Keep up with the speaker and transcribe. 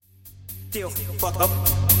Still fuck up.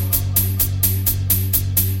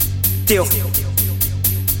 Still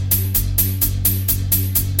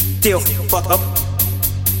fuck up.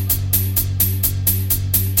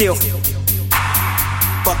 Still fuck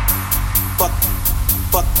fuck fuck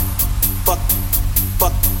fuck fuck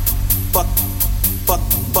fuck fuck fuck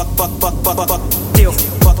fuck fuck fuck fuck. Still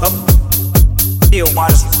fuck up. Still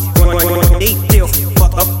watch. Still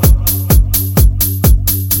fuck up.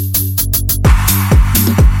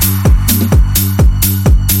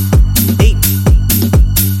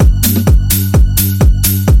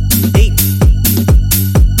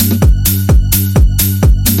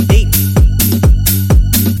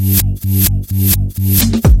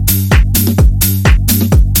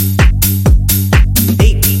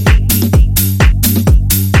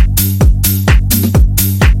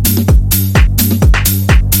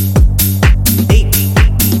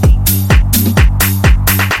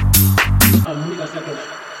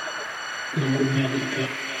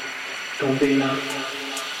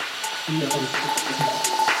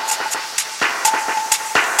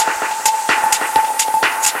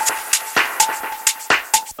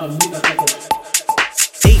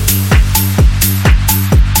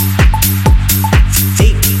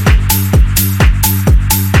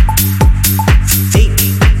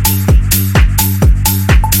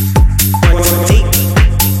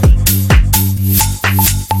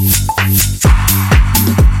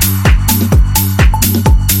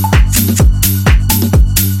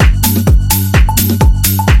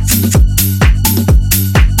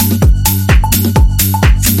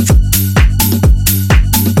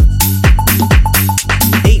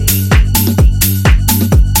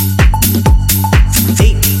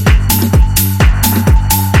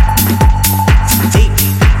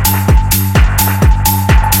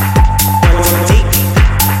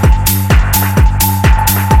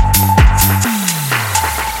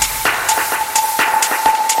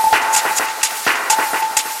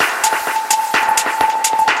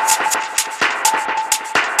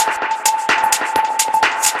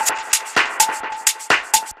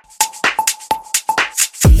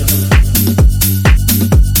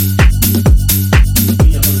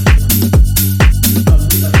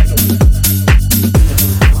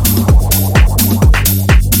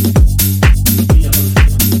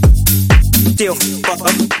 Still fuck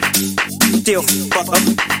up. Still fuck up.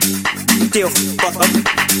 Still fuck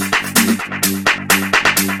up.